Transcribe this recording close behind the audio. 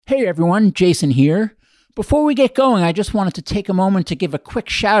Hey everyone, Jason here. Before we get going, I just wanted to take a moment to give a quick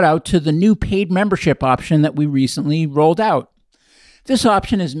shout out to the new paid membership option that we recently rolled out. This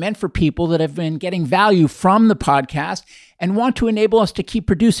option is meant for people that have been getting value from the podcast and want to enable us to keep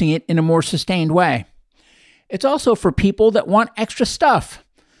producing it in a more sustained way. It's also for people that want extra stuff,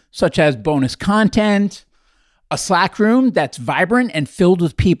 such as bonus content, a Slack room that's vibrant and filled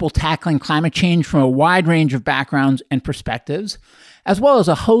with people tackling climate change from a wide range of backgrounds and perspectives, as well as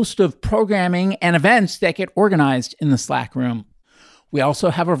a host of programming and events that get organized in the Slack room. We also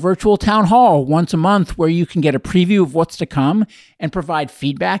have a virtual town hall once a month where you can get a preview of what's to come and provide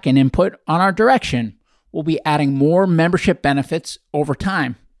feedback and input on our direction. We'll be adding more membership benefits over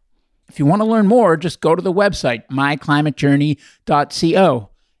time. If you want to learn more, just go to the website, myclimatejourney.co.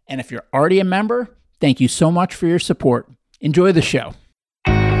 And if you're already a member, thank you so much for your support. Enjoy the show.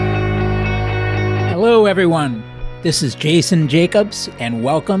 Hello, everyone. This is Jason Jacobs, and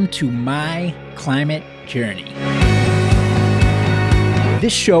welcome to My Climate Journey.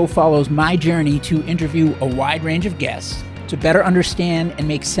 This show follows my journey to interview a wide range of guests to better understand and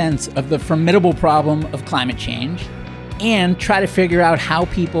make sense of the formidable problem of climate change and try to figure out how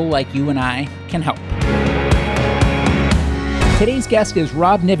people like you and I can help. Today's guest is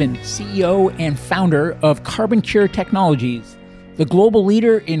Rob Niven, CEO and founder of CarbonCure Technologies, the global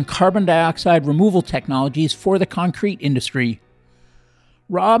leader in carbon dioxide removal technologies for the concrete industry.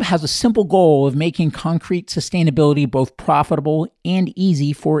 Rob has a simple goal of making concrete sustainability both profitable and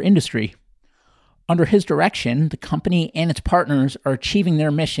easy for industry. Under his direction, the company and its partners are achieving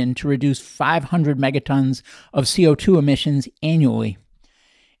their mission to reduce 500 megatons of CO2 emissions annually.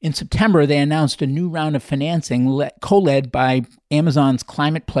 In September, they announced a new round of financing co-led by Amazon's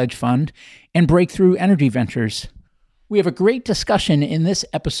Climate Pledge Fund and Breakthrough Energy Ventures. We have a great discussion in this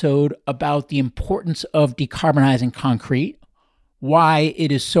episode about the importance of decarbonizing concrete, why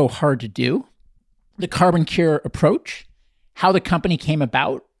it is so hard to do, the CarbonCure approach, how the company came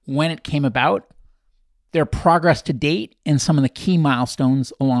about, when it came about, their progress to date, and some of the key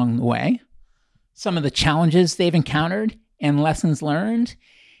milestones along the way, some of the challenges they've encountered and lessons learned,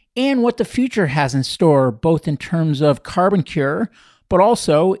 and what the future has in store, both in terms of CarbonCure, but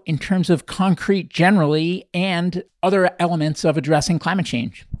also in terms of concrete generally and other elements of addressing climate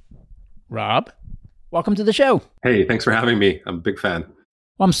change. Rob, welcome to the show. Hey, thanks for having me. I'm a big fan.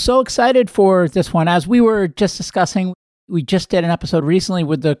 Well, I'm so excited for this one. As we were just discussing, we just did an episode recently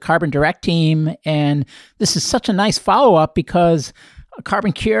with the Carbon Direct team, and this is such a nice follow-up because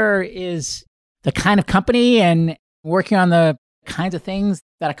CarbonCure is the kind of company and working on the kinds of things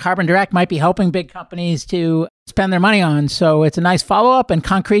that a Carbon Direct might be helping big companies to spend their money on. So it's a nice follow-up, and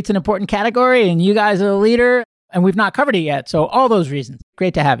concrete's an important category, and you guys are the leader, and we've not covered it yet. So all those reasons.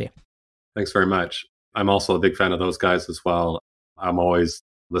 Great to have you. Thanks very much. I'm also a big fan of those guys as well. I'm always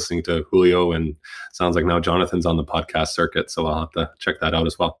listening to Julio, and sounds like now Jonathan's on the podcast circuit, so I'll have to check that out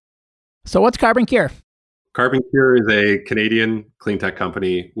as well. So what's CarbonCure? CarbonCure is a Canadian clean tech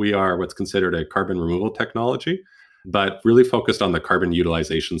company. We are what's considered a carbon removal technology, but really focused on the carbon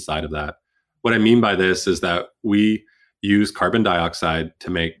utilization side of that. What I mean by this is that we use carbon dioxide to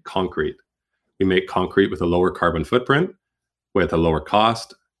make concrete. We make concrete with a lower carbon footprint, with a lower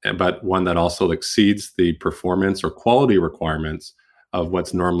cost, but one that also exceeds the performance or quality requirements of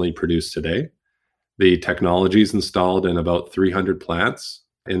what's normally produced today. The technology is installed in about 300 plants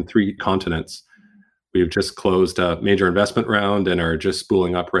in 3 continents. We've just closed a major investment round and are just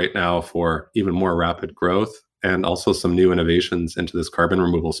spooling up right now for even more rapid growth and also some new innovations into this carbon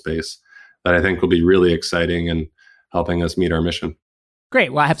removal space that I think will be really exciting and helping us meet our mission.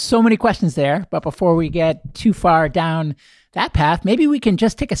 Great. Well, I have so many questions there, but before we get too far down that path, maybe we can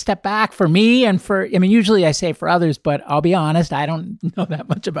just take a step back for me and usually I say for others, but I'll be honest, I don't know that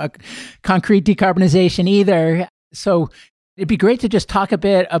much about concrete decarbonization either. So it'd be great to just talk a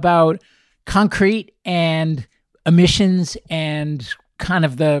bit about concrete and emissions and kind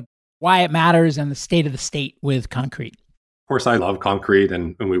of the why it matters and the state of the state with concrete. Of course, I love concrete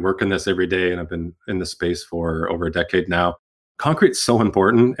and we work in this every day, and I've been in this space for over a decade now. Concrete's so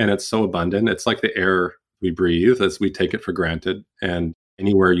important and it's so abundant. It's like the air we breathe as we take it for granted. And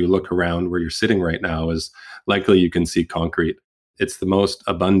anywhere you look around where you're sitting right now is likely you can see concrete. It's the most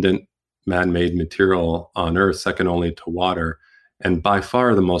abundant man-made material on Earth, second only to water, and by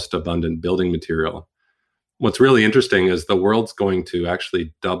far the most abundant building material. What's really interesting is the world's going to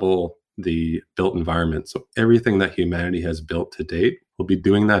actually double the built environment. So everything that humanity has built to date will be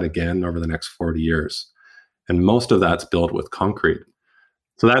doing that again over the next 40 years. And most of that's built with concrete.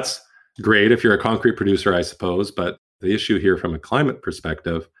 So that's great if you're a concrete producer, I suppose. But the issue here from a climate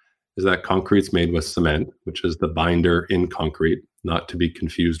perspective is that concrete's made with cement, which is the binder in concrete. not to be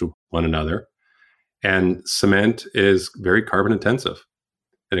confused with one another. And cement is very carbon intensive.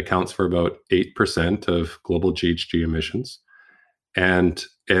 It accounts for about 8% of global GHG emissions. And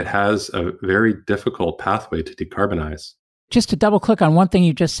it has a very difficult pathway to decarbonize. Just to double click on one thing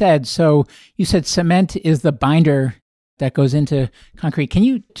you just said. So you said cement is the binder that goes into concrete. Can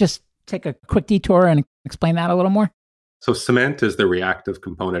you just take a quick detour and explain that a little more? So cement is the reactive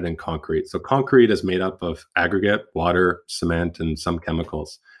component in concrete. So concrete is made up of aggregate, water, cement, and some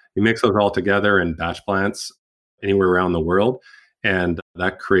chemicals. You mix those all together in batch plants anywhere around the world, and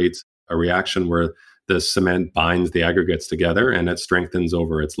that creates a reaction where the cement binds the aggregates together and it strengthens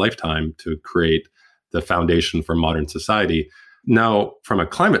over its lifetime to create the foundation for modern society. Now, from a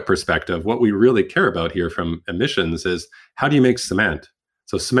climate perspective, what we really care about here from emissions is how do you make cement?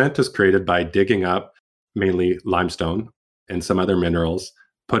 So cement is created by digging up mainly limestone and some other minerals,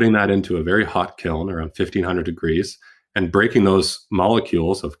 putting that into a very hot kiln around 1500 degrees, and breaking those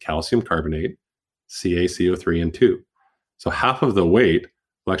molecules of calcium carbonate, CaCO3, and 2. So half of the weight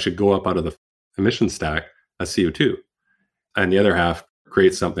will actually go up out of the emission stack as CO2. And the other half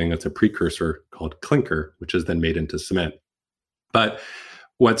creates something that's a precursor called clinker, which is then made into cement. But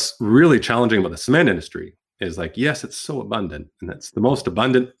what's really challenging about the cement industry is like, yes, it's so abundant, and it's the most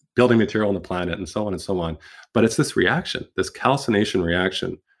abundant building material on the planet, and so on and so on. But it's this reaction, this calcination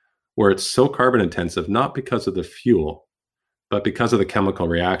reaction, where it's so carbon intensive, not because of the fuel, but because of the chemical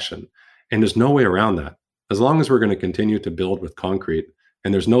reaction. And there's no way around that. As long as we're going to continue to build with concrete,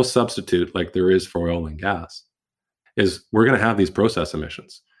 and there's no substitute like there is for oil and gas, is we're going to have these process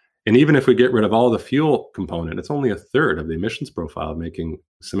emissions. And even if we get rid of all the fuel component, it's only a third of the emissions profile of making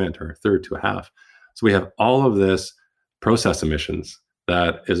cement, or a third to a half. So we have all of this process emissions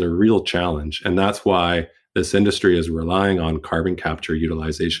that is a real challenge. And that's why this industry is relying on carbon capture,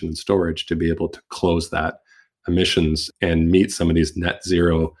 utilization, and storage to be able to close that emissions and meet some of these net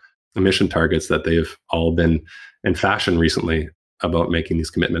zero emission targets that they've all been in fashion recently about making these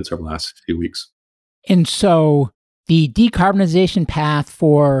commitments over the last few weeks. And so the decarbonization path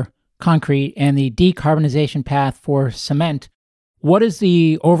for concrete and the decarbonization path for cement, what is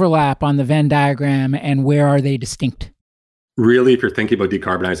the overlap on the Venn diagram and where are they distinct? Really, if you're thinking about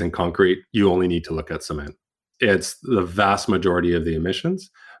decarbonizing concrete, you only need to look at cement. It's the vast majority of the emissions,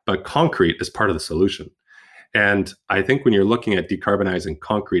 but concrete is part of the solution. And I think when you're looking at decarbonizing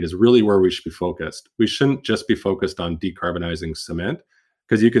concrete is really where we should be focused. We shouldn't just be focused on decarbonizing cement,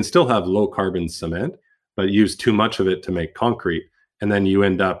 because you can still have low carbon cement, but use too much of it to make concrete, and then you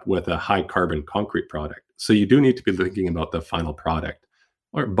end up with a high carbon concrete product. So you do need to be thinking about the final product,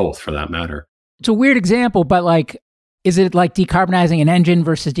 or both for that matter. It's a weird example, but like, is it like decarbonizing an engine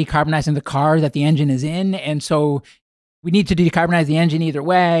versus decarbonizing the car that the engine is in? And so we need to decarbonize the engine either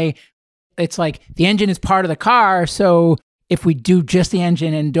way. It's like the engine is part of the car. So if we do just the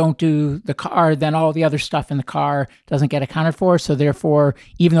engine and don't do the car, then all the other stuff in the car doesn't get accounted for. So therefore,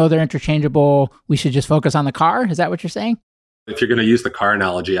 even though they're interchangeable, we should just focus on the car. Is that what you're saying? If you're going to use the car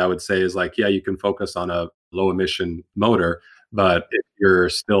analogy, I would say is like, yeah, you can focus on a low emission motor, but if you're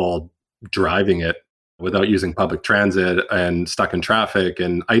still driving it without using public transit and stuck in traffic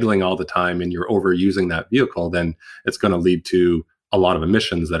and idling all the time, and you're overusing that vehicle, then it's going to lead to a lot of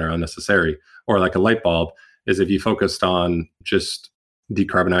emissions that are unnecessary. Or like a light bulb is if you focused on just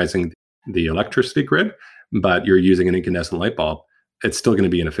decarbonizing the electricity grid, but you're using an incandescent light bulb, it's still going to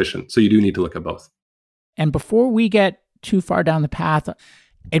be inefficient. So you do need to look at both. And before we get too far down the path,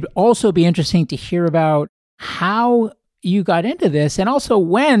 it'd also be interesting to hear about how you got into this, and also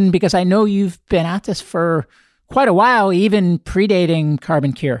when, because I know you've been at this for quite a while, even predating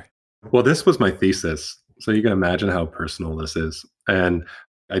CarbonCure. Well, this was my thesis. So you can imagine how personal this is. And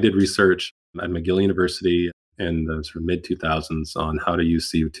I did research at McGill University in the sort of mid-2000s on how to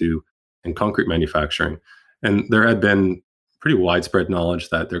use CO2 in concrete manufacturing. And there had been pretty widespread knowledge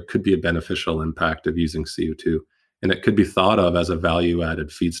that there could be a beneficial impact of using CO2, and it could be thought of as a value-added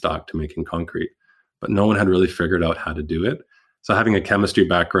feedstock to making concrete. But no one had really figured out how to do it. So having a chemistry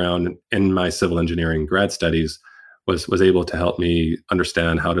background in my civil engineering grad studies was able to help me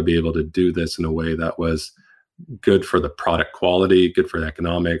understand how to be able to do this in a way that was good for the product quality, good for the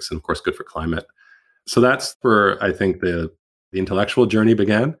economics, and of course, good for climate. So that's where I think the intellectual journey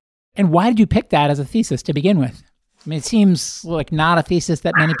began. And why did you pick that as a thesis to begin with? I mean, it seems like not a thesis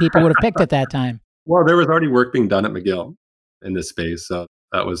that many people would have picked at that time. Well, there was already work being done at McGill in this space. So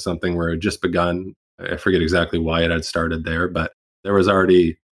that was something where it had just begun. I forget exactly why it had started there, but there was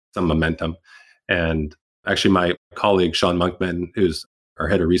already some momentum. And actually, my colleague, Sean Monkman, who's our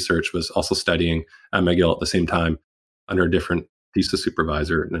head of research, was also studying at McGill at the same time under a different thesis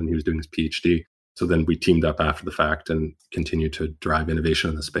supervisor, and he was doing his PhD. So then we teamed up after the fact and continued to drive innovation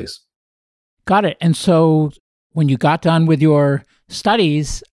in the space. Got it. And so when you got done with your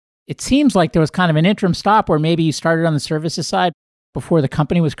studies, it seems like there was kind of an interim stop where maybe you started on the services side before the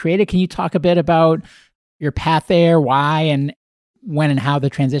company was created. Can you talk a bit about your path there, why and when and how the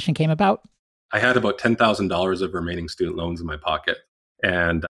transition came about? I had about $10,000 of remaining student loans in my pocket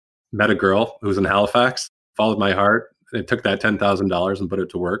and met a girl who was in Halifax, followed my heart, and took that $10,000 and put it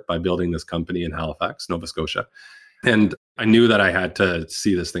to work by building this company in Halifax, Nova Scotia. And I knew that I had to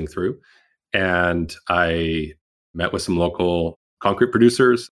see this thing through. And I met with some local concrete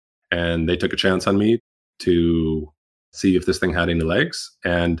producers, and they took a chance on me to see if this thing had any legs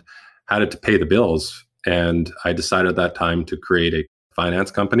and had it to pay the bills. And I decided at that time to create a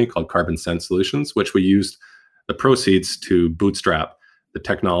finance company called Carbon Sense Solutions, which we used the proceeds to bootstrap the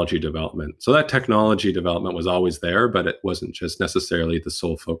technology development. So that technology development was always there, but it wasn't just necessarily the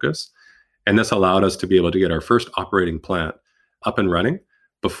sole focus. And this allowed us to be able to get our first operating plant up and running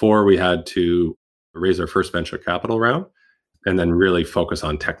before we had to raise our first venture capital round and then really focus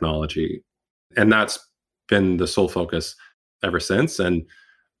on technology. And that's been the sole focus ever since. And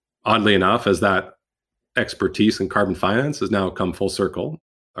oddly enough, as that expertise in carbon finance has now come full circle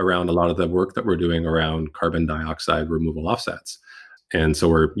around a lot of the work that we're doing around carbon dioxide removal offsets. And so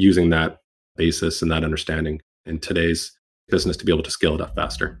we're using that basis and that understanding in today's business to be able to scale it up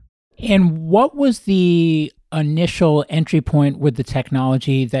faster. And what was the initial entry point with the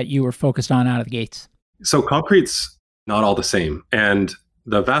technology that you were focused on out of the gates? So concrete's not all the same. And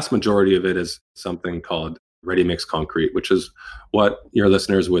the vast majority of it is something called ready-mix concrete, which is what your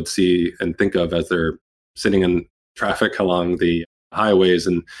listeners would see and think of as they're sitting in traffic along the highways,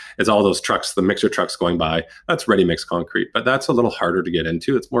 and it's all those trucks, the mixer trucks going by. That's ready-mix concrete, but that's a little harder to get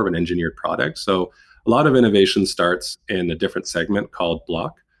into. It's more of an engineered product. So a lot of innovation starts in a different segment called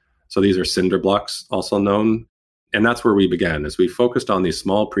block. So these are cinder blocks, also known. And that's where we began, is we focused on these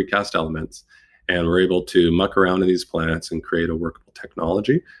small precast elements, and we're able to muck around in these plants and create a workable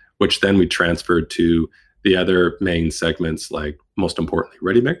technology, which then we transferred to the other main segments, like most importantly,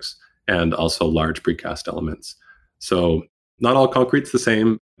 ready-mix and also large precast elements. So not all concrete's the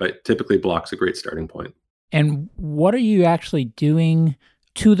same, but typically block's a great starting point. And what are you actually doing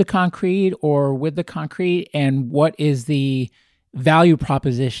to the concrete or with the concrete? And what is the value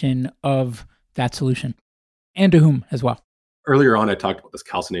proposition of that solution? And to whom as well? Earlier on, I talked about this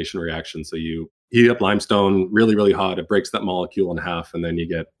calcination reaction. So you heat up limestone really, really hot. It breaks that molecule in half, and then you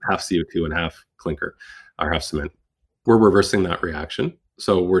get half CO2 and half clinker or half cement. We're reversing that reaction.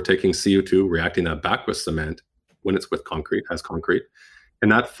 So we're taking CO2, reacting that back with cement when it's with concrete, as concrete,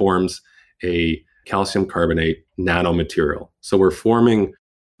 and that forms a calcium carbonate nanomaterial. So we're forming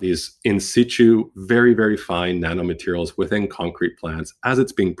these in situ, very, very fine nanomaterials within concrete plants as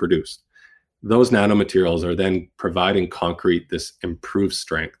it's being produced. Those nanomaterials are then providing concrete this improved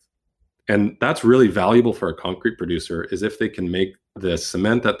strength. And that's really valuable for a concrete producer, is if they can make the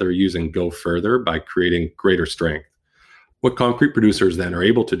cement that they're using go further by creating greater strength. What concrete producers then are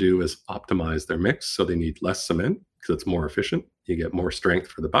able to do is optimize their mix. So they need less cement because it's more efficient. You get more strength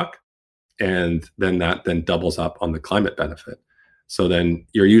for the buck. And then that then doubles up on the climate benefit. So then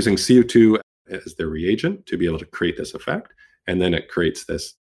you're using CO2 as the reagent to be able to create this effect. And then it creates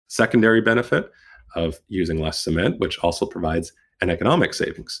this secondary benefit of using less cement, which also provides an economic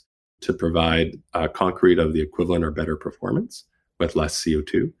savings to provide concrete of the equivalent or better performance with less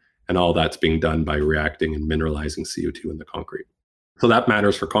CO2. And all that's being done by reacting and mineralizing CO2 in the concrete. So that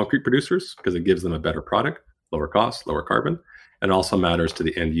matters for concrete producers because it gives them a better product, lower cost, lower carbon. And also matters to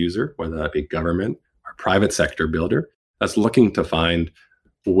the end user, whether that be government or private sector builder that's looking to find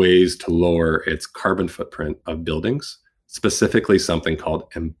ways to lower its carbon footprint of buildings, specifically something called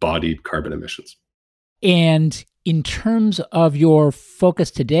embodied carbon emissions. And in terms of your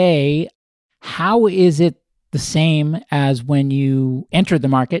focus today, how is it the same as when you entered the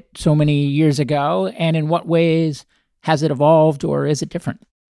market so many years ago? And in what ways has it evolved, or is it different?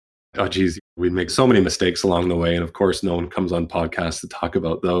 Oh, geez, we make so many mistakes along the way. And of course, no one comes on podcasts to talk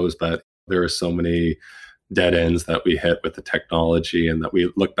about those, but there are so many dead ends that we hit with the technology and that we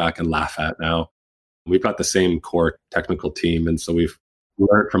look back and laugh at now. We've got the same core technical team, and so we've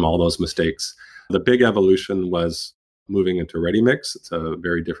learned from all those mistakes. The big evolution was moving into ready-mix. It's a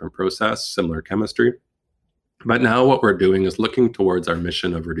very different process, similar chemistry. But now what we're doing is looking towards our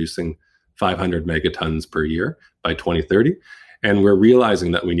mission of reducing 500 megatons per year by 2030. And we're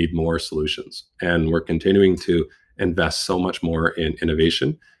realizing that we need more solutions. And we're continuing to invest so much more in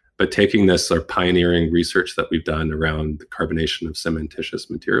innovation, but taking this sort of pioneering research that we've done around the carbonation of cementitious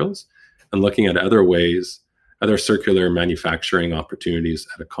materials and looking at other ways, other circular manufacturing opportunities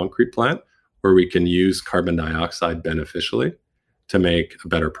at a concrete plant, where we can use carbon dioxide beneficially to make a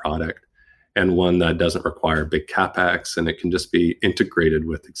better product, and one that doesn't require big capex, and it can just be integrated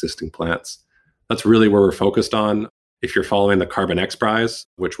with existing plants. That's really where we're focused on. If you're following the Carbon X Prize,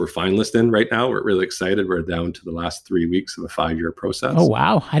 which we're finalists in right now, we're really excited. We're down to the last 3 weeks of a 5-year process. Oh,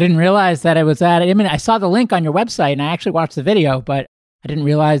 wow. I didn't realize that it was that. I mean, I saw the link on your website and I actually watched the video, but I didn't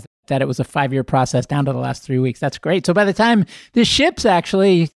realize that it was a 5-year process down to the last 3 weeks. That's great. So by the time this ships,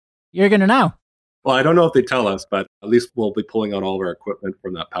 actually, you're going to know. Well, I don't know if they tell us, but at least we'll be pulling out all of our equipment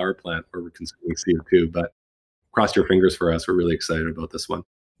from that power plant where we're consuming CO2. But cross your fingers for us. We're really excited about this one.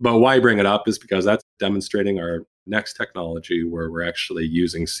 But why I bring it up is because that's demonstrating our next technology where we're actually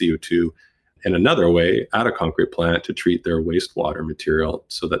using CO2 in another way at a concrete plant to treat their wastewater material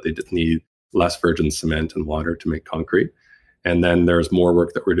so that they just need less virgin cement and water to make concrete. And then there's more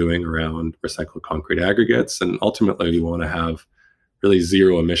work that we're doing around recycled concrete aggregates. And ultimately, we want to have really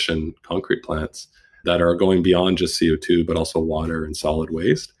zero emission concrete plants that are going beyond just CO2, but also water and solid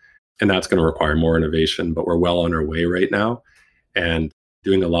waste. And that's going to require more innovation, but we're well on our way right now and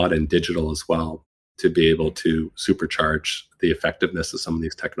doing a lot in digital as well to be able to supercharge the effectiveness of some of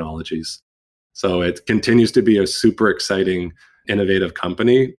these technologies. So it continues to be a super exciting, innovative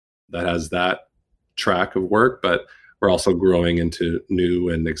company that has that track of work, but we're also growing into new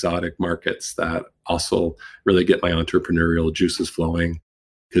and exotic markets that also really get my entrepreneurial juices flowing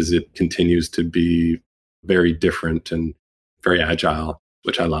because it continues to be very different and very agile,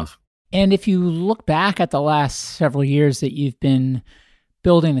 which I love. And if you look back at the last several years that you've been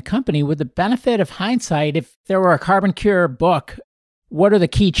building the company, with the benefit of hindsight, if there were a CarbonCure book, what are the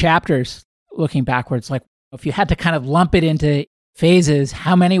key chapters looking backwards? Like if you had to kind of lump it into phases,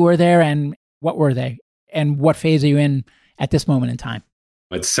 how many were there and what were they? And what phase are you in at this moment in time?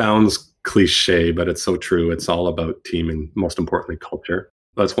 It sounds cliche, but it's so true. It's all about team and most importantly, culture.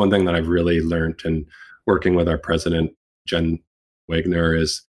 That's one thing that I've really learned in working with our president, Jen Wagner,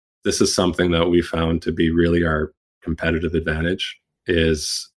 is this is something that we found to be really our competitive advantage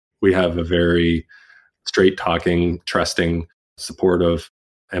is we have a very straight talking, trusting, supportive,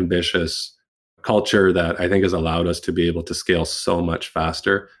 ambitious culture that I think has allowed us to be able to scale so much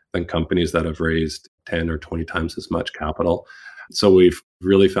faster than companies that have raised 10 or 20 times as much capital. So we've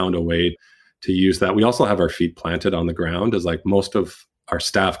really found a way to use that. We also have our feet planted on the ground as like most of our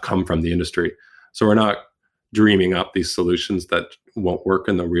staff come from the industry. So we're not dreaming up these solutions that won't work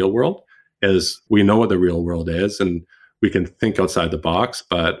in the real world, as we know what the real world is and we can think outside the box,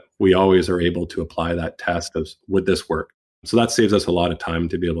 but we always are able to apply that test of would this work? So that saves us a lot of time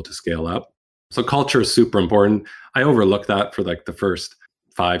to be able to scale up. So culture is super important. I overlooked that for like the first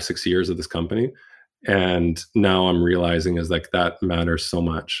 5-6 years of this company. And now I'm realizing is like that matters so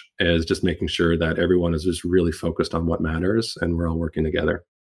much, is just making sure that everyone is just really focused on what matters and we're all working together.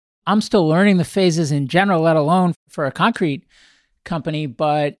 I'm still learning the phases in general, let alone for a concrete company,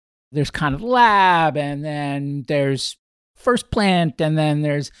 but there's kind of lab and then there's first plant and then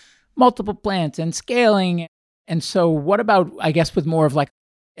there's multiple plants and scaling. And so what about, I guess, with more of like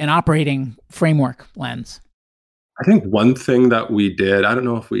an operating framework lens? I think one thing that we did, I don't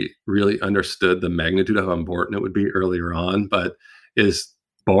know if we really understood the magnitude of how important it would be earlier on, but is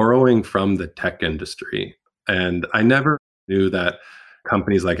borrowing from the tech industry. And I never knew that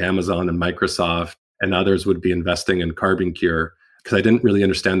companies like Amazon and Microsoft and others would be investing in CarbonCure because I didn't really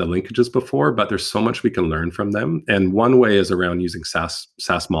understand the linkages before, but there's so much we can learn from them. And one way is around using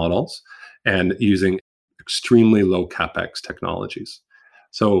SaaS models and using extremely low CapEx technologies.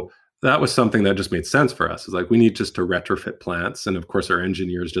 So that was something that just made sense for us. It's like we need just to retrofit plants. And of course, our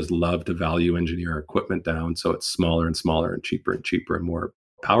engineers just love to value engineer our equipment down. So it's smaller and smaller and cheaper and more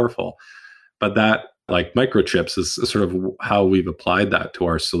powerful. But that, like microchips, is sort of how we've applied that to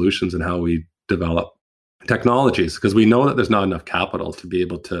our solutions and how we develop technologies, because we know that there's not enough capital to be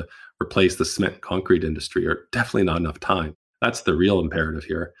able to replace the cement and concrete industry, or definitely not enough time. That's the real imperative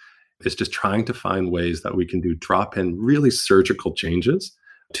here, is just trying to find ways that we can do drop-in, really surgical changes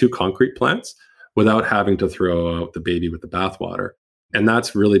to concrete plants without having to throw out the baby with the bathwater. And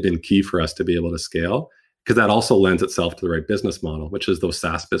that's really been key for us to be able to scale, because that also lends itself to the right business model, which is those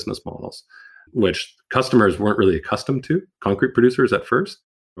SaaS business models, which customers weren't really accustomed to, concrete producers at first,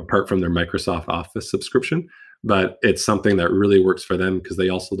 apart from their Microsoft Office subscription. But it's something that really works for them because they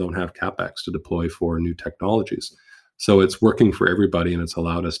also don't have CapEx to deploy for new technologies. So it's working for everybody, and it's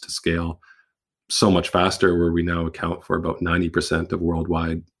allowed us to scale so much faster, where we now account for about 90% of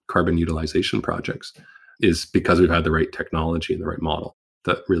worldwide carbon utilization projects, is because we've had the right technology and the right model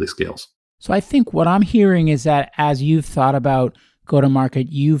that really scales. So I think what I'm hearing is that as you've thought about go-to-market,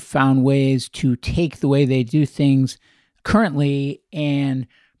 you've found ways to take the way they do things currently and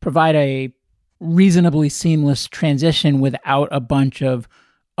provide a reasonably seamless transition without a bunch of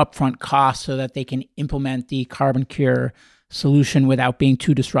upfront costs so that they can implement the CarbonCure solution without being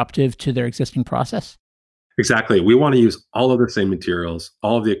too disruptive to their existing process? Exactly. We want to use all of the same materials,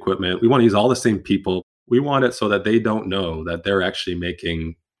 all of the equipment. We want to use all the same people. We want it so that they don't know that they're actually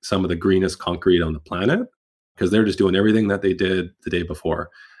making some of the greenest concrete on the planet because they're just doing everything that they did the day before.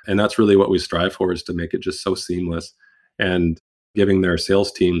 And that's really what we strive for, is to make it just so seamless and giving their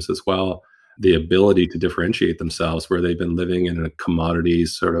sales teams as well the ability to differentiate themselves, where they've been living in a commodity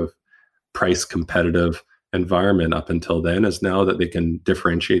sort of price competitive environment up until then, is now that they can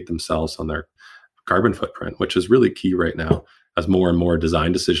differentiate themselves on their carbon footprint, which is really key right now as more and more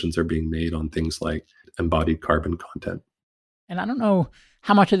design decisions are being made on things like embodied carbon content. And I don't know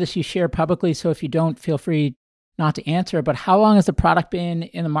how much of this you share publicly, so if you don't, feel free not to answer, but how long has the product been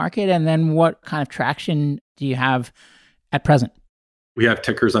in the market? And then what kind of traction do you have at present? We have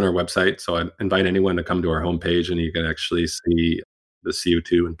tickers on our website, so I invite anyone to come to our homepage and you can actually see the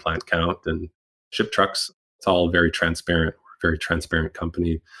CO2 and plant count and ship trucks. It's all very transparent. We're a very transparent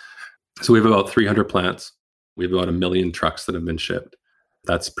company. So we have about 300 plants. We have about 1 million trucks that have been shipped.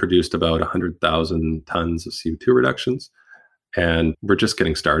 That's produced about 100,000 tons of CO2 reductions. And we're just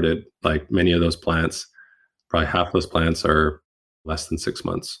getting started. Like many of those plants, probably half of those plants are less than 6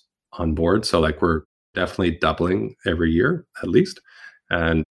 months on board. So like we're definitely doubling every year at least.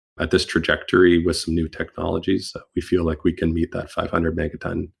 And at this trajectory with some new technologies, we feel like we can meet that 500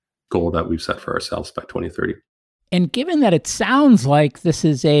 megaton goal that we've set for ourselves by 2030. And given that it sounds like this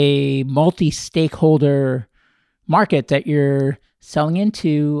is a multi-stakeholder market that you're selling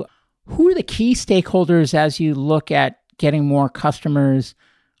into, who are the key stakeholders as you look at getting more customers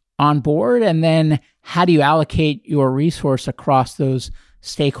on board? And then how do you allocate your resource across those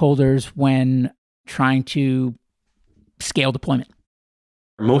stakeholders when trying to scale deployment?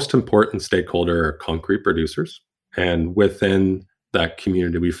 Our most important stakeholder are concrete producers. And within that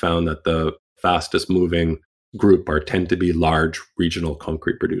community, we found that the fastest moving group tend to be large regional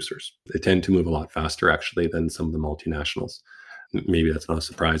concrete producers. They tend to move a lot faster actually than some of the multinationals. Maybe that's not a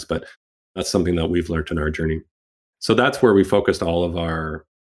surprise, but that's something that we've learned in our journey. So that's where we focused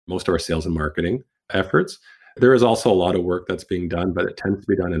most of our sales and marketing efforts. There is also a lot of work that's being done, but it tends to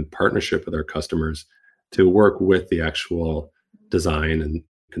be done in partnership with our customers to work with the actual design and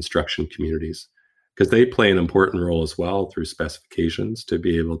construction communities, because they play an important role as well through specifications to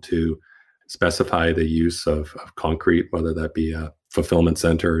be able to specify the use of concrete, whether that be a fulfillment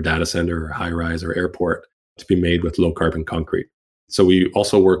center or data center or high rise or airport, to be made with low carbon concrete. So we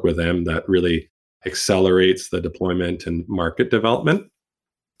also work with them. That really accelerates the deployment and market development.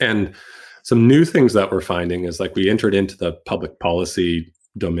 And some new things that we're finding is like we entered into the public policy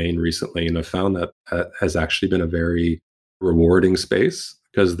domain recently, and I found that has actually been a very rewarding space,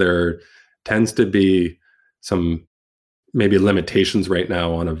 because there tends to be some maybe limitations right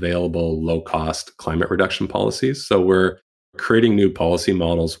now on available low-cost climate reduction policies. So we're creating new policy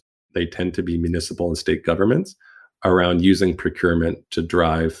models. They tend to be municipal and state governments around using procurement to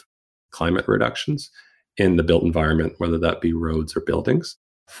drive climate reductions in the built environment, whether that be roads or buildings,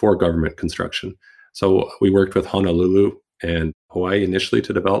 for government construction. So we worked with Honolulu and Hawaii initially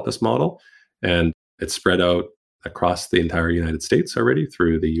to develop this model, and it's spread out across the entire United States already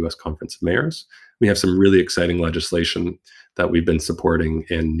through the US Conference of Mayors. We have some really exciting legislation that we've been supporting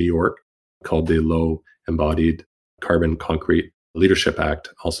in New York called the Low Embodied Carbon Concrete Leadership Act,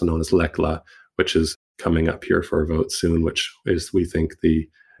 also known as LECLA, which is coming up here for a vote soon, which is, we think, the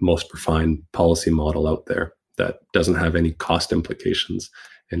most refined policy model out there that doesn't have any cost implications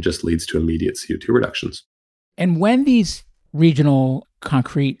and just leads to immediate CO2 reductions. And when these regional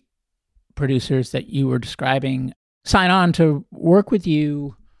concrete producers that you were describing sign on to work with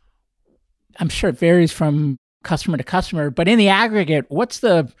you, I'm sure it varies from customer to customer, but in the aggregate, what's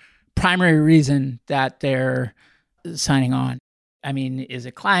the primary reason that they're signing on? I mean, is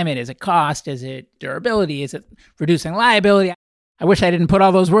it climate? Is it cost? Is it durability? Is it reducing liability? I wish I didn't put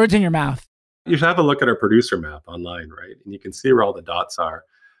all those words in your mouth. You should have a look at our producer map online, right? And you can see where all the dots are.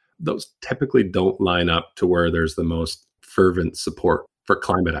 Those typically don't line up to where there's the most fervent support for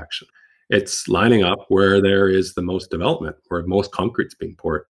climate action. It's lining up where there is the most development, where most concrete's being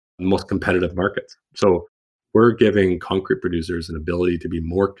poured, the most competitive markets. So we're giving concrete producers an ability to be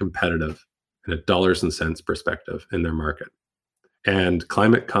more competitive in a dollars and cents perspective in their market. And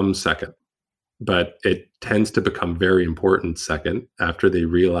climate comes second, but it tends to become very important second after they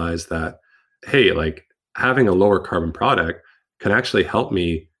realize that, hey, like having a lower carbon product can actually help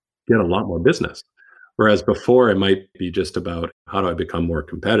me get a lot more business. Whereas before it might be just about how do I become more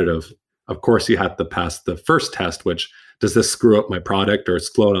competitive? Of course, you have to pass the first test, which does this screw up my product or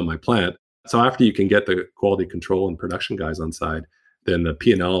slow down my plant? So after you can get the quality control and production guys on side, then the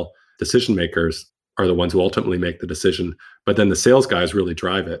P&L decision makers are the ones who ultimately make the decision. But then the sales guys really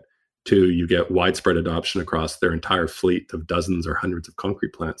drive it to you get widespread adoption across their entire fleet of dozens or hundreds of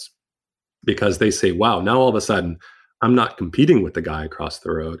concrete plants. Because they say, wow, now all of a sudden, I'm not competing with the guy across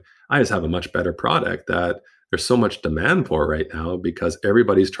the road. I just have a much better product that there's so much demand for right now because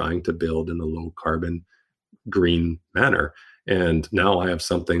everybody's trying to build in a low carbon green manner. And now I have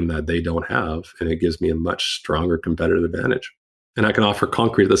something that they don't have, and it gives me a much stronger competitive advantage. And I can offer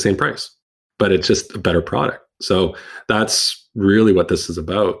concrete at the same price, but it's just a better product. So that's really what this is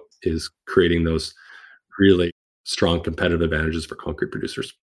about, is creating those really strong competitive advantages for concrete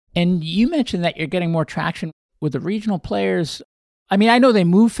producers. And you mentioned that you're getting more traction with the regional players. I mean, I know they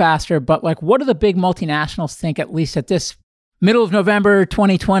move faster, but like, what do the big multinationals think, at least at this middle of November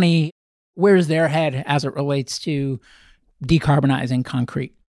 2020? Where's their head as it relates to decarbonizing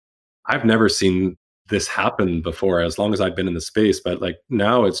concrete? I've never seen this happen before, as long as I've been in the space. But like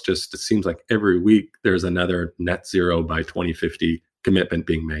now it seems like every week there's another net zero by 2050 commitment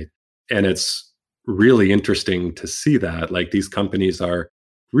being made. And it's really interesting to see that like these companies are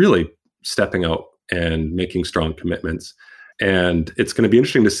really stepping out and making strong commitments. And it's going to be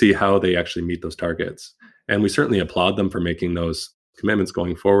interesting to see how they actually meet those targets. And we certainly applaud them for making those commitments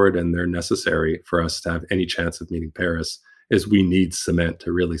going forward. And they're necessary for us to have any chance of meeting Paris, is we need cement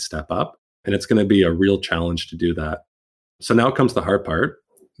to really step up. And it's going to be a real challenge to do that. So now comes the hard part.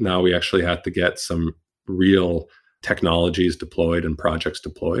 Now we actually have to get some real technologies deployed and projects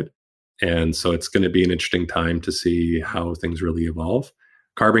deployed. And so it's going to be an interesting time to see how things really evolve.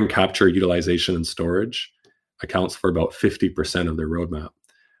 Carbon capture, utilization, and storage accounts for about 50% of their roadmap,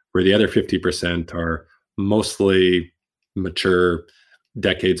 where the other 50% are mostly mature,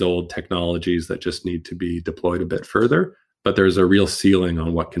 decades-old technologies that just need to be deployed a bit further. But there's a real ceiling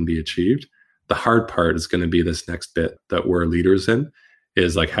on what can be achieved. The hard part is going to be this next bit that we're leaders in,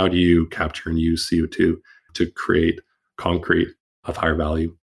 is like, how do you capture and use CO2 to create concrete of higher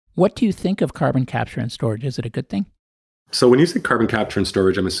value? What do you think of carbon capture and storage? Is it a good thing? So when you say carbon capture and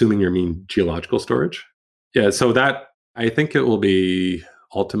storage, I'm assuming you mean geological storage. Yeah, so that I think it will be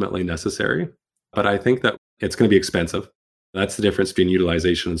ultimately necessary, but I think that it's going to be expensive. That's the difference between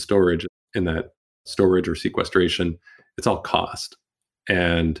utilization and storage, in that storage or sequestration, it's all cost.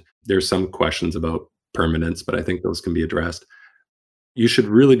 And there's some questions about permanence, but I think those can be addressed. You should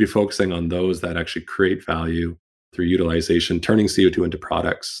really be focusing on those that actually create value through utilization, turning CO2 into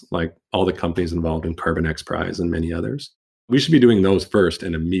products, like all the companies involved in Carbon X Prize and many others. We should be doing those first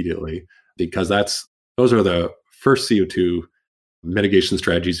and immediately, because those are the first CO2 mitigation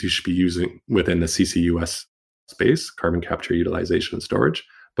strategies you should be using within the CCUS space, carbon capture, utilization, and storage,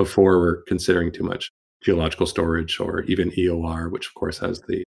 before we're considering too much geological storage or even EOR, which of course has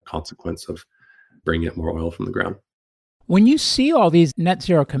the consequence of bringing up more oil from the ground. When you see all these net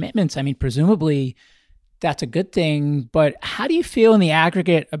zero commitments, I mean, presumably that's a good thing, but how do you feel in the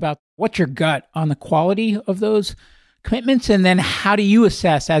aggregate about what's your gut on the quality of those commitments? And then how do you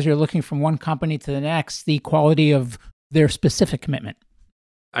assess, as you're looking from one company to the next, the quality of their specific commitment?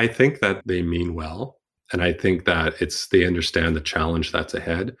 I think that they mean well. And I think that they understand the challenge that's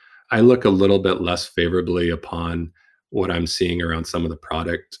ahead. I look a little bit less favorably upon what I'm seeing around some of the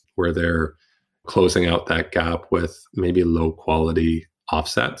product, where they're closing out that gap with maybe low quality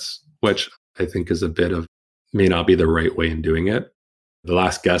offsets, which I think is may not be the right way in doing it. The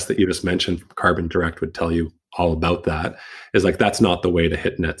last guest that you just mentioned from Carbon Direct would tell you all about that, is like, that's not the way to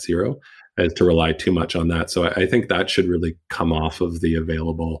hit net zero, is to rely too much on that. So I think that should really come off of the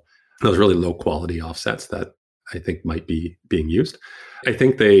available, those really low quality offsets that I think might be being used. I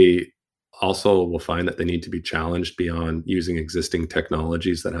think they also will find that they need to be challenged beyond using existing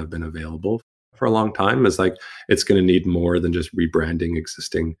technologies that have been available for a long time. It's like, it's going to need more than just rebranding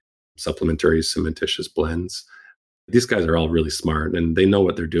existing supplementary cementitious blends. These guys are all really smart and they know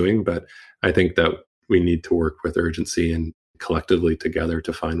what they're doing, but I think that we need to work with urgency and collectively together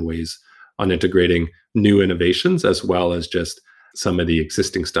to find ways on integrating new innovations, as well as just some of the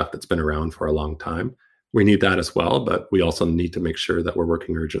existing stuff that's been around for a long time. We need that as well, but we also need to make sure that we're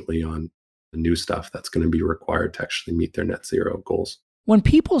working urgently on the new stuff that's going to be required to actually meet their net zero goals. When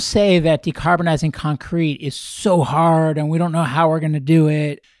people say that decarbonizing concrete is so hard and we don't know how we're going to do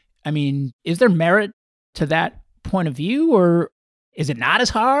it, I mean, is there merit to that point of view, or is it not as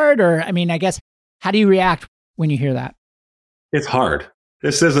hard? Or, I mean, I guess, how do you react when you hear that? It's hard.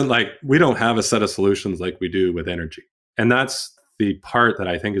 This isn't like, we don't have a set of solutions like we do with energy. And that's the part that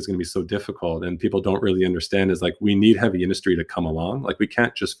I think is going to be so difficult and people don't really understand, is like, we need heavy industry to come along. Like, we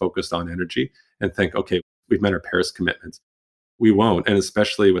can't just focus on energy and think, okay, we've met our Paris commitments. we won't. And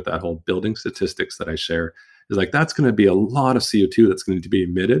especially with that whole building statistics that I share, is like that's going to be a lot of CO2 that's going to be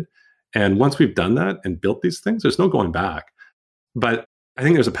emitted. And once we've done that and built these things, there's no going back. But I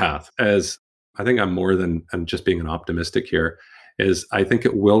think there's a path. As I think I'm more than I'm just being an optimistic here, is I think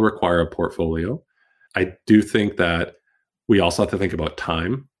it will require a portfolio. I do think that we also have to think about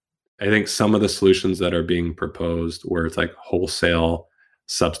time. I think some of the solutions that are being proposed where it's like wholesale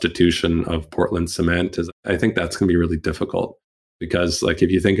substitution of Portland cement is, I think that's going to be really difficult because like if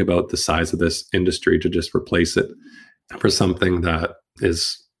you think about the size of this industry, to just replace it for something that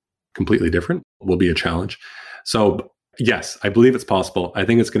is completely different will be a challenge. So yes, I believe it's possible. I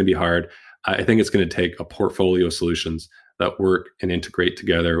think it's going to be hard. I think it's going to take a portfolio of solutions that work and integrate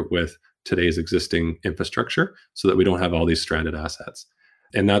together with today's existing infrastructure so that we don't have all these stranded assets.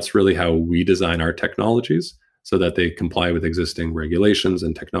 And that's really how we design our technologies so that they comply with existing regulations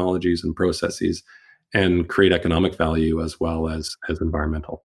and technologies and processes and create economic value as well as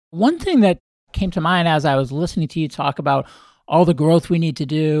environmental. One thing that came to mind as I was listening to you talk about all the growth we need to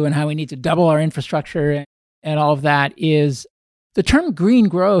do and how we need to double our infrastructure and all of that is the term green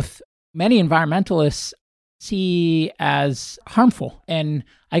growth, many environmentalists see as harmful. And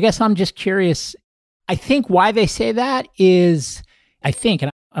I guess I'm just curious, I think why they say that is, I think,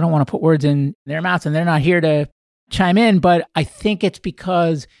 and I don't want to put words in their mouths and they're not here to chime in, but I think it's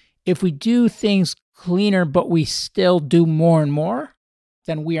because if we do things cleaner, but we still do more and more,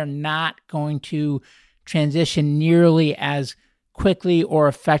 then we are not going to transition nearly as quickly or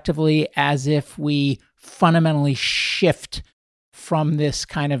effectively as if we fundamentally shift from this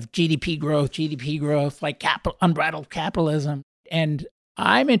kind of GDP growth, like unbridled capitalism. And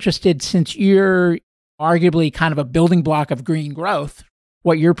I'm interested, since you're arguably kind of a building block of green growth,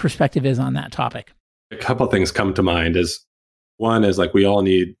 what your perspective is on that topic. A couple of things come to mind is one is like we all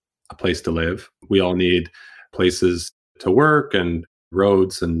need a place to live. We all need places to work and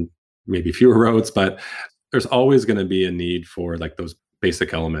roads and maybe fewer roads, but there's always going to be a need for like those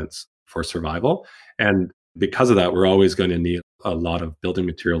basic elements for survival. And because of that, we're always going to need a lot of building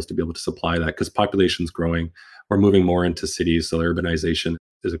materials to be able to supply that because population's growing. We're moving more into cities, so urbanization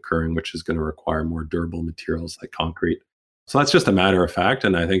is occurring, which is going to require more durable materials like concrete. So that's just a matter of fact.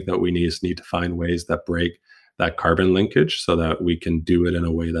 And I think that we need to find ways that break that carbon linkage so that we can do it in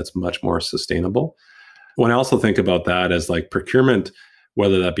a way that's much more sustainable. When I also think about that as like procurement,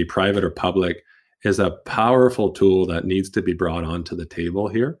 whether that be private or public, is a powerful tool that needs to be brought onto the table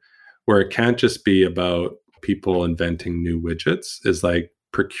here, where it can't just be about people inventing new widgets. Is like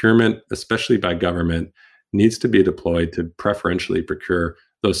procurement, especially by government, needs to be deployed to preferentially procure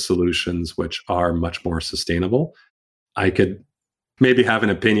those solutions which are much more sustainable. I could maybe have an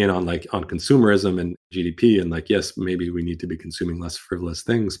opinion on consumerism and GDP and like, yes, maybe we need to be consuming less frivolous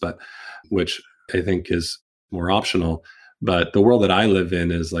things, but which I think is more optional. But the world that I live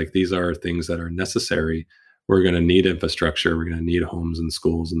in is like, these are things that are necessary. We're going to need infrastructure. We're going to need homes and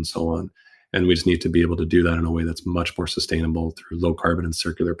schools and so on. And we just need to be able to do that in a way that's much more sustainable through low carbon and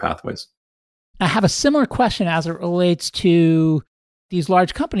circular pathways. I have a similar question as it relates to these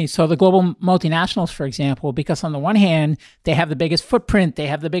large companies. So the global multinationals, for example, because on the one hand, they have the biggest footprint, they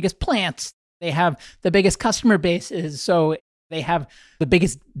have the biggest plants, they have the biggest customer bases. So they have the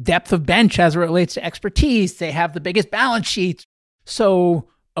biggest depth of bench as it relates to expertise. They have the biggest balance sheets. So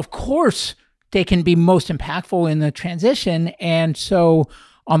of course, they can be most impactful in the transition. And so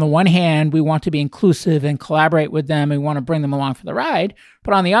on the one hand, we want to be inclusive and collaborate with them. We want to bring them along for the ride.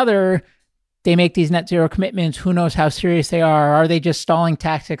 But on the other, they make these net zero commitments. Who knows how serious they are? Are they just stalling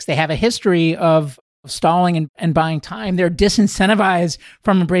tactics? They have a history of stalling and buying time. They're disincentivized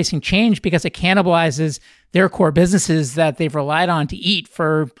from embracing change because it cannibalizes their core businesses that they've relied on to eat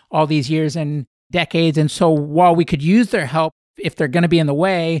for all these years and decades. And so while we could use their help, if they're going to be in the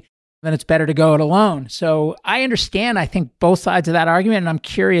way, then it's better to go it alone. So I understand, I think, both sides of that argument. And I'm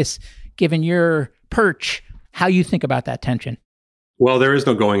curious, given your perch, how you think about that tension. Well, there is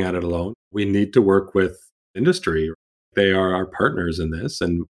no going at it alone. We need to work with industry. They are our partners in this.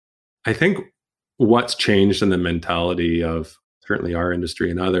 And I think what's changed in the mentality of certainly our industry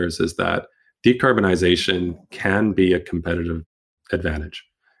and others is that decarbonization can be a competitive advantage.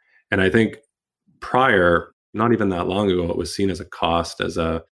 And I think prior, not even that long ago, it was seen as a cost, as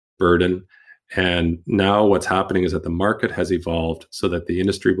a burden. And now what's happening is that the market has evolved so that the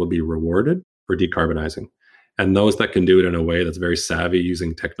industry will be rewarded for decarbonizing. And those that can do it in a way that's very savvy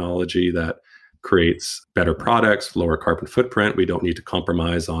using technology that creates better products, lower carbon footprint. We don't need to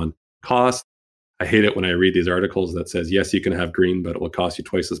compromise on cost. I hate it when I read these articles that says, yes, you can have green, but it will cost you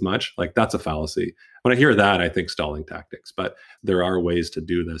twice as much. Like, that's a fallacy. When I hear that, I think stalling tactics. But there are ways to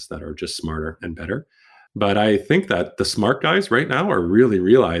do this that are just smarter and better. But I think that the smart guys right now are really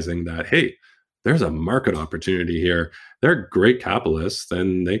realizing that, hey, there's a market opportunity here. They're great capitalists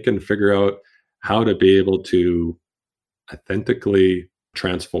and they can figure out how to be able to authentically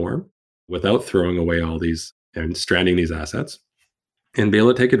transform without throwing away all these and stranding these assets and be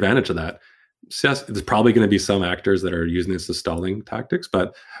able to take advantage of that. Yes, there's probably going to be some actors that are using this as stalling tactics,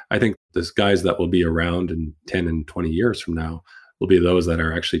 but I think these guys that will be around in 10 and 20 years from now will be those that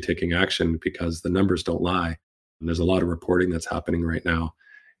are actually taking action because the numbers don't lie. And there's a lot of reporting that's happening right now.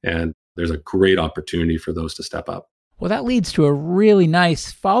 And there's a great opportunity for those to step up. Well, that leads to a really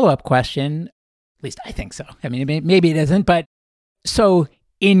nice follow-up question. At least I think so. I mean, maybe it isn't, but so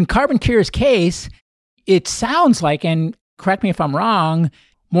in CarbonCure's case, it sounds like, and correct me if I'm wrong,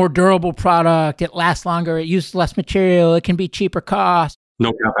 more durable product, it lasts longer, it uses less material, it can be cheaper cost.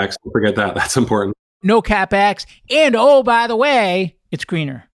 No CapEx, don't forget that. That's important. No CapEx. And oh, by the way, it's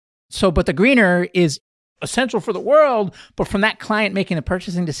greener. So, but the greener is essential for the world, but from that client making the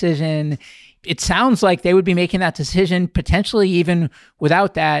purchasing decision, it sounds like they would be making that decision potentially even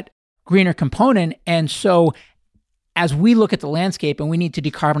without that greener component. And so as we look at the landscape and we need to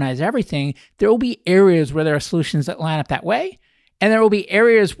decarbonize everything, there will be areas where there are solutions that line up that way. And there will be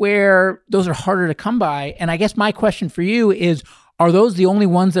areas where those are harder to come by. And I guess my question for you is, are those the only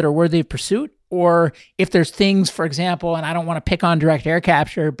ones that are worthy of pursuit? Or if there's things, for example, and I don't want to pick on direct air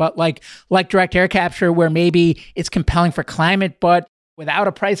capture, but like direct air capture where maybe it's compelling for climate, but without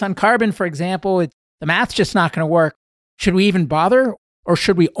a price on carbon, for example, the math's just not going to work. Should we even bother? Or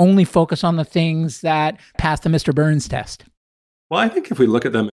should we only focus on the things that pass the Mr. Burns test? Well, I think if we look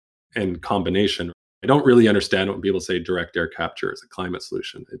at them in combination, I don't really understand when people say direct air capture is a climate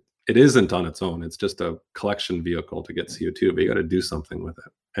solution. It isn't on its own. It's just a collection vehicle to get CO2, but you got to do something with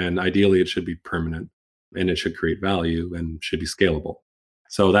it. And ideally, it should be permanent and it should create value and should be scalable.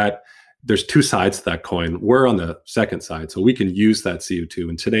 So that there's two sides to that coin. We're on the second side. So we can use that CO2.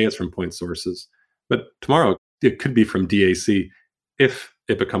 And today it's from point sources. But tomorrow it could be from DAC if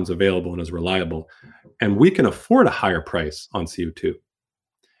it becomes available and is reliable. And we can afford a higher price on CO2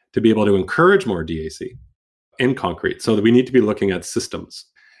 to be able to encourage more DAC in concrete. So that we need to be looking at systems.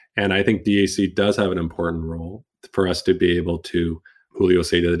 And I think DAC does have an important role for us to be able to, Julio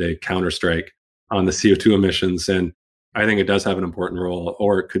said the other day, counterstrike on the CO2 emissions. And I think it does have an important role,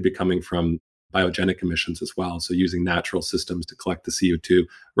 or it could be coming from biogenic emissions as well. So using natural systems to collect the CO2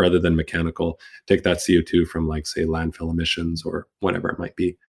 rather than mechanical, take that CO2 from like, say, landfill emissions or whatever it might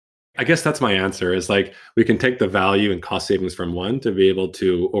be. I guess that's my answer is like, we can take the value and cost savings from one to be able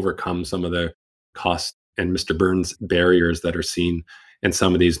to overcome some of the cost and Mr. Burns barriers that are seen in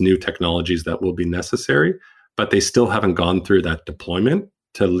some of these new technologies that will be necessary, but they still haven't gone through that deployment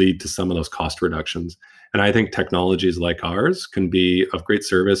to lead to some of those cost reductions. And I think technologies like ours can be of great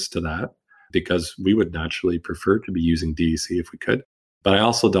service to that because we would naturally prefer to be using DEC if we could. But I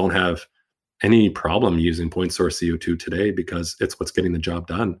also don't have any problem using point source CO2 today because it's what's getting the job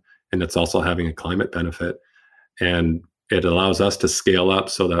done. And it's also having a climate benefit. And it allows us to scale up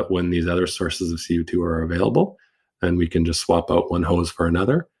so that when these other sources of CO2 are available, then we can just swap out one hose for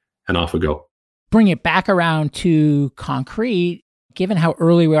another and off we go. Bring it back around to concrete, given how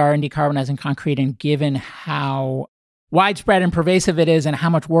early we are in decarbonizing concrete and given how widespread and pervasive it is and how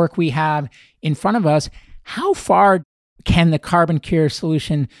much work we have in front of us, how far can the CarbonCure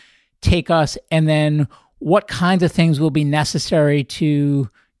solution take us? And then what kinds of things will be necessary to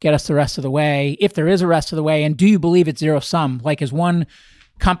get us the rest of the way, if there is a rest of the way? And do you believe it's zero sum? Like, is one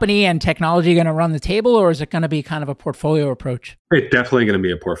company and technology going to run the table, or is it going to be kind of a portfolio approach? It's definitely going to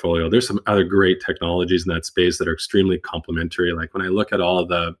be a portfolio. There's some other great technologies in that space that are extremely complementary. Like when I look at all of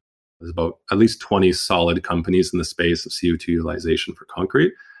there's about at least 20 solid companies in the space of CO2 utilization for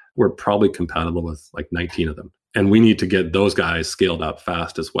concrete. We're probably compatible with like 19 of them. And we need to get those guys scaled up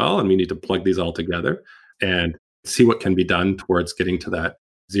fast as well. And we need to plug these all together and see what can be done towards getting to that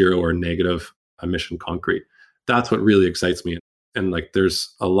zero or negative emission concrete. That's what really excites me. And like,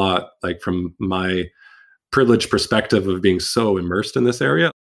 there's a lot, like from my privileged perspective of being so immersed in this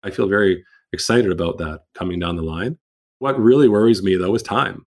area, I feel very excited about that coming down the line. What really worries me though is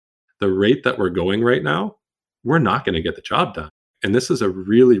time. The rate that we're going right now, we're not going to get the job done. And this is a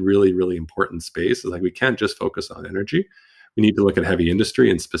really, really, really important space. It's like, we can't just focus on energy. We need to look at heavy industry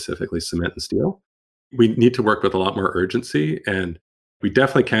and specifically cement and steel. We need to work with a lot more urgency, and we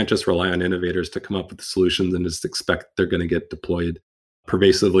definitely can't just rely on innovators to come up with the solutions and just expect they're going to get deployed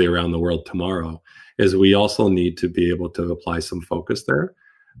pervasively around the world tomorrow. Is we also need to be able to apply some focus there.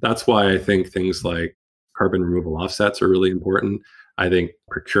 That's why I think things like carbon removal offsets are really important. I think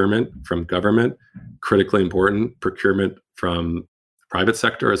procurement from government, critically important. Procurement from private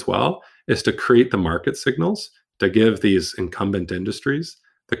sector as well is to create the market signals to give these incumbent industries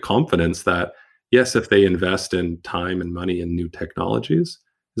the confidence that, yes, if they invest in time and money in new technologies,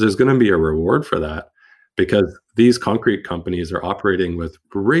 there's going to be a reward for that because these concrete companies are operating with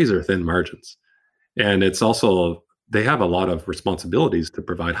razor thin margins. And it's also, they have a lot of responsibilities to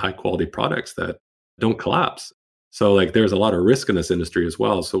provide high quality products that don't collapse. So, like, there's a lot of risk in this industry as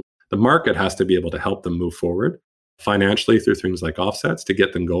well. So, the market has to be able to help them move forward financially through things like offsets to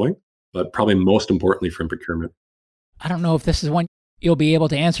get them going, but probably most importantly from procurement. I don't know if this is one you'll be able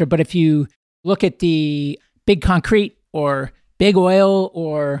to answer, but if you look at the big concrete or big oil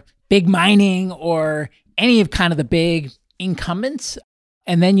or big mining or any of kind of the big incumbents,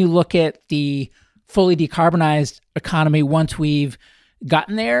 and then you look at the fully decarbonized economy once we've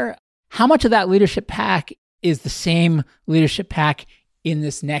gotten there, how much of that leadership pack is the same leadership pack in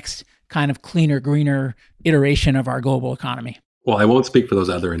this next kind of cleaner, greener iteration of our global economy? Well, I won't speak for those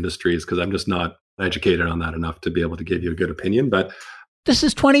other industries because I'm just not educated on that enough to be able to give you a good opinion. But this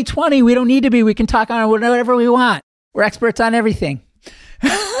is 2020. We don't need to be. We can talk on whatever we want. We're experts on everything.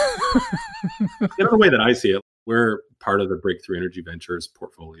 The way that I see it, we're part of the Breakthrough Energy Ventures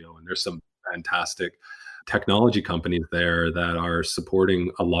portfolio, and there's some fantastic technology companies there that are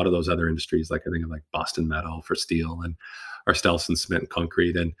supporting a lot of those other industries, like I think of like Boston Metal for steel and our Stelson Cement and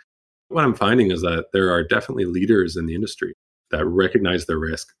concrete. And what I'm finding is that there are definitely leaders in the industry that recognize the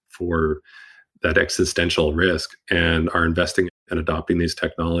risk for that existential risk and are investing and adopting these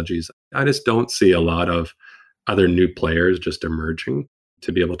technologies. I just don't see a lot of other new players just emerging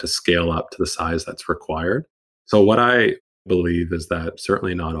to be able to scale up to the size that's required. So what I believe is that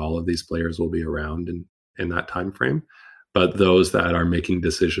certainly not all of these players will be around in that time frame, but those that are making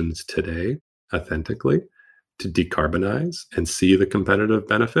decisions today authentically to decarbonize and see the competitive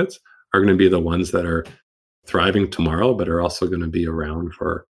benefits are going to be the ones that are thriving tomorrow, but are also going to be around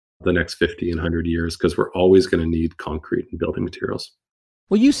for the next 50 and 100 years because we're always going to need concrete and building materials.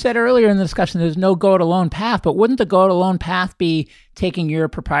 Well, you said earlier in the discussion there's no go-it-alone path, but wouldn't the go-it-alone path be taking your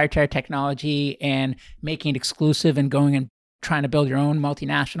proprietary technology and making it exclusive and going and trying to build your own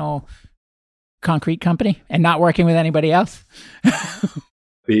multinational concrete company and not working with anybody else?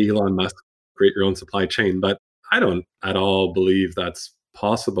 The Elon Musk, create your own supply chain, but I don't at all believe that's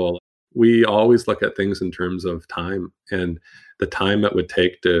possible. We always look at things in terms of time and the time it would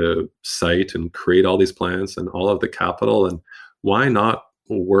take to site and create all these plants and all of the capital. And why not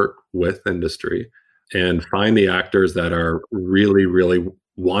work with industry and find the actors that are really, really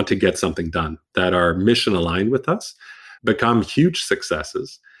want to get something done, that are mission aligned with us, become huge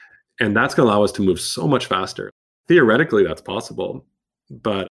successes. And that's going to allow us to move so much faster. Theoretically, that's possible,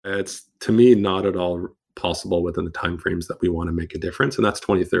 but it's, to me, not at all possible within the timeframes that we want to make a difference. And that's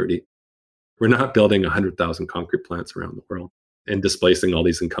 2030. We're not building 100,000 concrete plants around the world and displacing all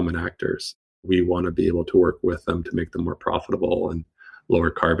these incumbent actors. We want to be able to work with them to make them more profitable and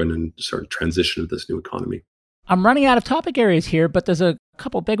lower carbon and sort of transition to this new economy. I'm running out of topic areas here, but there's a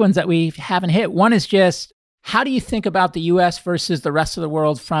couple big ones that we haven't hit. One is just, how do you think about the US versus the rest of the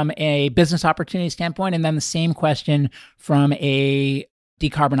world from a business opportunity standpoint? And then the same question from a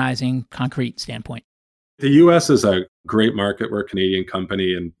decarbonizing concrete standpoint. The US is a great market. We're a Canadian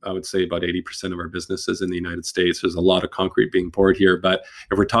company, and I would say about 80% of our business is in the United States. There's a lot of concrete being poured here. But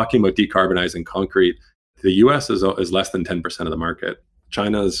if we're talking about decarbonizing concrete, the US is less than 10% of the market.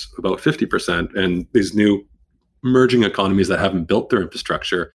 China is about 50%. And these new emerging economies that haven't built their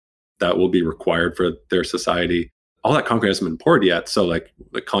infrastructure that will be required for their society, all that concrete hasn't been poured yet. So like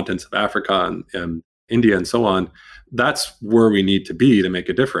the continents of Africa and India and so on, that's where we need to be to make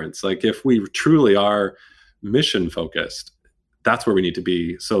a difference. Like if we truly are mission focused, that's where we need to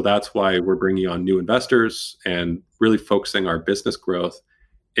be. So that's why we're bringing on new investors and really focusing our business growth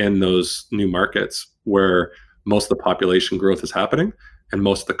in those new markets where most of the population growth is happening and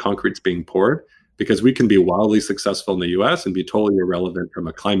most of the concrete's being poured, because we can be wildly successful in the US and be totally irrelevant from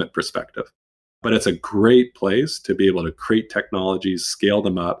a climate perspective. But it's a great place to be able to create technologies, scale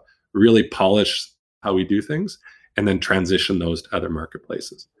them up, really polish how we do things, and then transition those to other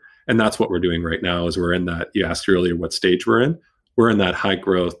marketplaces. And that's what we're doing right now. Is we're in that, you asked earlier what stage we're in. We're in that high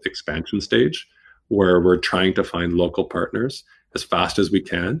growth expansion stage where we're trying to find local partners as fast as we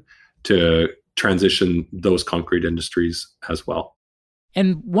can to transition those concrete industries as well.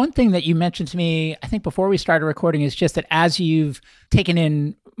 And one thing that you mentioned to me, I think before we started recording, is just that as you've taken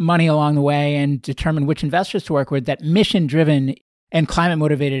in money along the way and determined which investors to work with, that mission driven and climate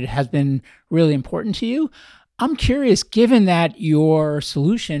motivated has been really important to you. I'm curious, given that your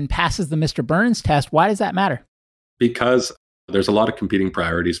solution passes the Mr. Burns test, why does that matter? Because there's a lot of competing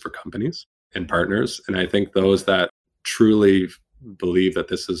priorities for companies and partners. And I think those that truly believe that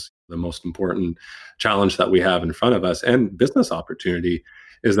this is the most important challenge that we have in front of us and business opportunity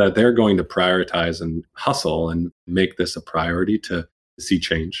is that they're going to prioritize and hustle and make this a priority to see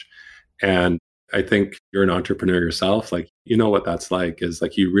change. And I think you're an entrepreneur yourself, like, you know what that's like, is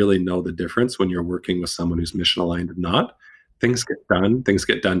like you really know the difference when you're working with someone who's mission aligned or not. Things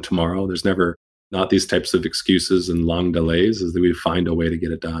get done tomorrow. There's never not these types of excuses and long delays, is that we find a way to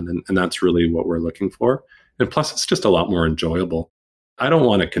get it done. And that's really what we're looking for. And plus, it's just a lot more enjoyable. I don't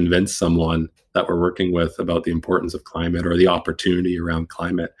want to convince someone that we're working with about the importance of climate or the opportunity around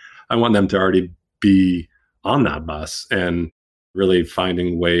climate. I want them to already be on that bus and really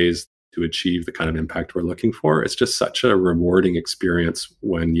finding ways to achieve the kind of impact we're looking for. It's just such a rewarding experience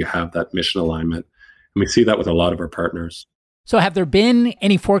when you have that mission alignment. And we see that with a lot of our partners. So have there been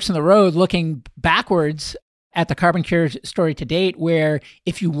any forks in the road looking backwards at the CarbonCure story to date where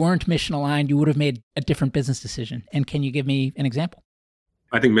if you weren't mission aligned, you would have made a different business decision? And can you give me an example?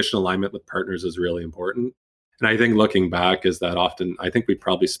 I think mission alignment with partners is really important. And I think looking back is that often, I think we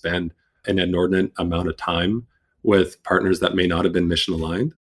probably spend an inordinate amount of time with partners that may not have been mission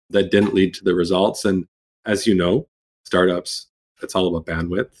aligned, that didn't lead to the results. And as you know, startups, it's all about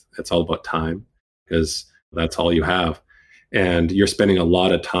bandwidth. It's all about time because that's all you have. And you're spending a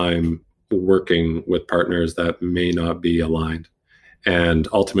lot of time working with partners that may not be aligned. And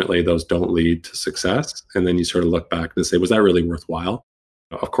ultimately, those don't lead to success. And then you sort of look back and say, was that really worthwhile?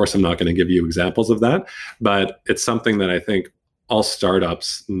 Of course, I'm not going to give you examples of that, but it's something that I think all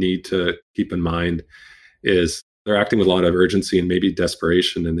startups need to keep in mind is they're acting with a lot of urgency and maybe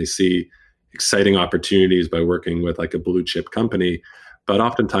desperation, and they see exciting opportunities by working with like a blue chip company. But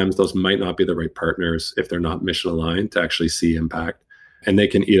oftentimes those might not be the right partners if they're not mission aligned to actually see impact. And they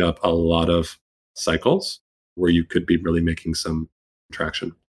can eat up a lot of cycles where you could be really making some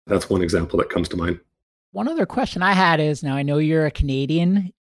traction. That's one example that comes to mind. One other question I had is, now I know you're a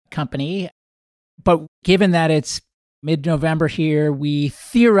Canadian company, but given that it's mid-November here, we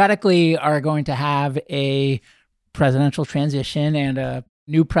theoretically are going to have a presidential transition and a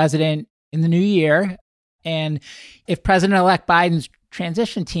new president in the new year. And if President-elect Biden's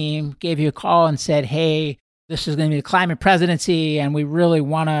transition team gave you a call and said, hey, this is going to be the climate presidency and we really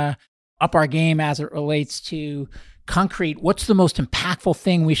want to up our game as it relates to concrete, what's the most impactful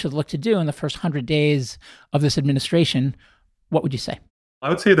thing we should look to do in the first 100 days of this administration? What would you say? I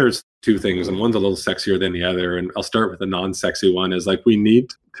would say there's two things, and one's a little sexier than the other. And I'll start with the non-sexy one, is like we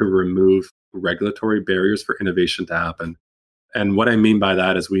need to remove regulatory barriers for innovation to happen. And what I mean by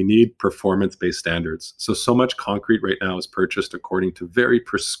that is we need performance-based standards. So much concrete right now is purchased according to very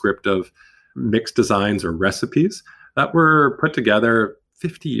prescriptive mixed designs or recipes that were put together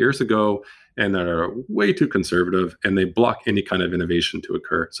 50 years ago and that are way too conservative, and they block any kind of innovation to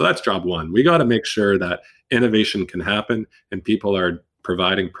occur. So that's job one. We got to make sure that innovation can happen and people are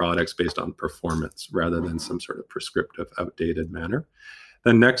providing products based on performance rather than some sort of prescriptive, outdated manner.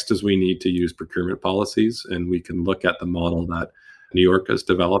 Then next is we need to use procurement policies, and we can look at the model that New York has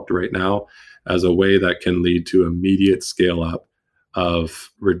developed right now as a way that can lead to immediate scale up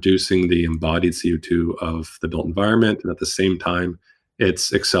of reducing the embodied CO2 of the built environment. And at the same time,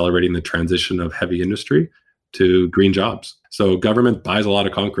 it's accelerating the transition of heavy industry to green jobs. So government buys a lot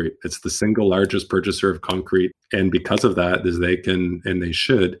of concrete. It's the single largest purchaser of concrete. And because of that, is they can, and they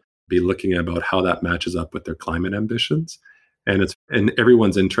should be looking about how that matches up with their climate ambitions. And it's in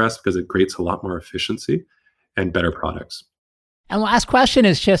everyone's interest because it creates a lot more efficiency and better products. And last question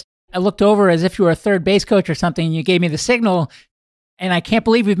is just, I looked over as if you were a third base coach or something, and you gave me the signal. And I can't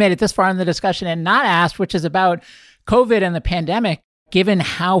believe we've made it this far in the discussion and not asked, which is about COVID and the pandemic, given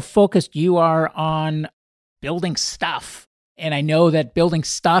how focused you are on building stuff. And I know that building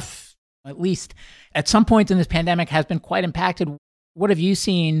stuff, at least at some point in this pandemic, has been quite impacted. What have you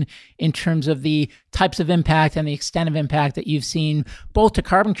seen in terms of the types of impact and the extent of impact that you've seen both to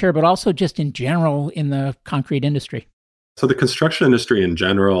CarbonCure, but also just in general in the concrete industry? So the construction industry in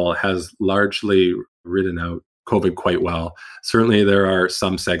general has largely ridden out COVID quite well. Certainly there are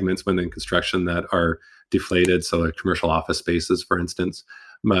some segments within construction that are deflated. So like commercial office spaces, for instance.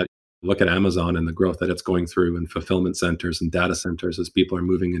 But look at Amazon and the growth that it's going through in fulfillment centers and data centers as people are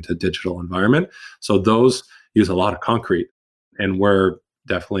moving into a digital environment. So those use a lot of concrete. And we're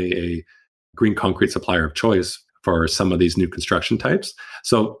definitely a green concrete supplier of choice for some of these new construction types.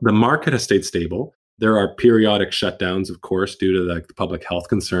 So the market has stayed stable. There are periodic shutdowns, of course, due to the public health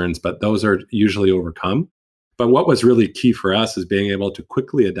concerns, but those are usually overcome. But what was really key for us is being able to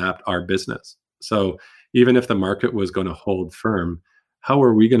quickly adapt our business. So even if the market was going to hold firm, how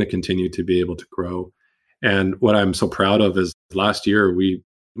are we going to continue to be able to grow? And what I'm so proud of is last year, we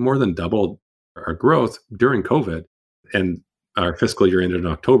more than doubled our growth during COVID. And our fiscal year ended in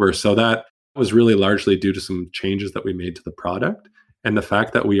October. So that was really largely due to some changes that we made to the product and the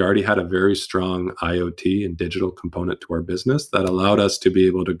fact that we already had a very strong IoT and digital component to our business that allowed us to be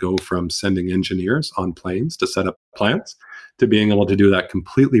able to go from sending engineers on planes to set up plants to being able to do that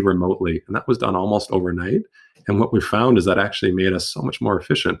completely remotely. And that was done almost overnight. And what we found is that actually made us so much more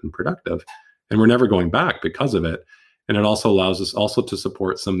efficient and productive. And we're never going back because of it. And it also allows us also to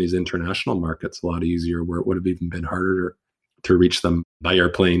support some of these international markets a lot easier, where it would have even been harder to reach them by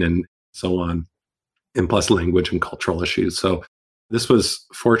airplane and so on, and plus language and cultural issues. So this was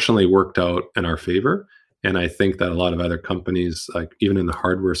fortunately worked out in our favor. And I think that a lot of other companies, like even in the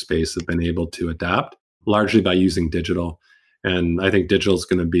hardware space, have been able to adapt largely by using digital. And I think digital is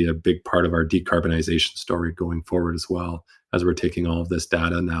going to be a big part of our decarbonization story going forward as well, as we're taking all of this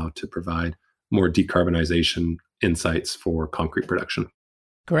data now to provide more decarbonization insights for concrete production.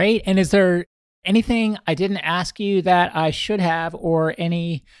 Great. And is there anything I didn't ask you that I should have, or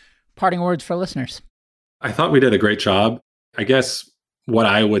any parting words for listeners? I thought we did a great job. I guess what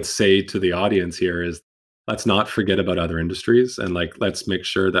I would say to the audience here is let's not forget about other industries, and let's make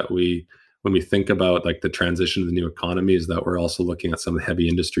sure that when we think about the transition to the new economy, is that we're also looking at some of the heavy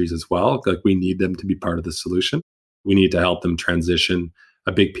industries as well. We need them to be part of the solution. We need to help them transition.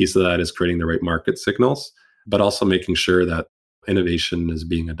 A big piece of that is creating the right market signals, but also making sure that innovation is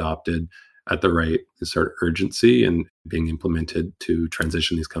being adopted at the right sort of urgency and being implemented to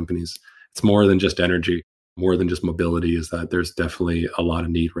transition these companies. It's more than just energy, more than just mobility, is that there's definitely a lot of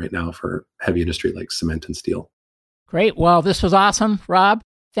need right now for heavy industry like cement and steel. Great. Well, this was awesome, Rob.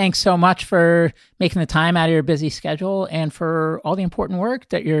 Thanks so much for making the time out of your busy schedule and for all the important work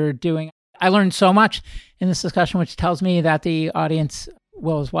that you're doing. I learned so much in this discussion, which tells me that the audience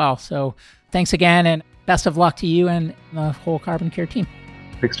will as well. So thanks again, and best of luck to you and the whole CarbonCure team.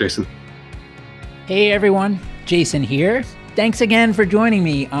 Thanks, Jason. Hey, everyone. Jason here. Thanks again for joining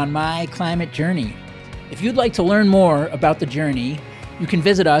me on my climate journey. If you'd like to learn more about the journey, you can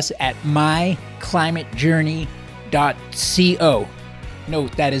visit us at myclimatejourney.co.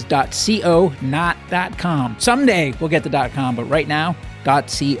 Note that is .co, not .com. Someday we'll get the .com, but right now,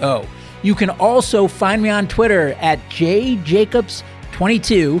 .co. You can also find me on Twitter at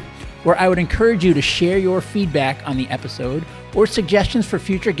jjacobs22, where I would encourage you to share your feedback on the episode or suggestions for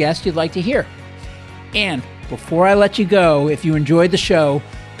future guests you'd like to hear. And before I let you go, if you enjoyed the show,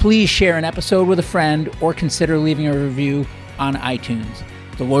 please share an episode with a friend or consider leaving a review on iTunes.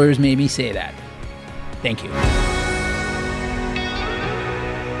 The lawyers made me say that. Thank you.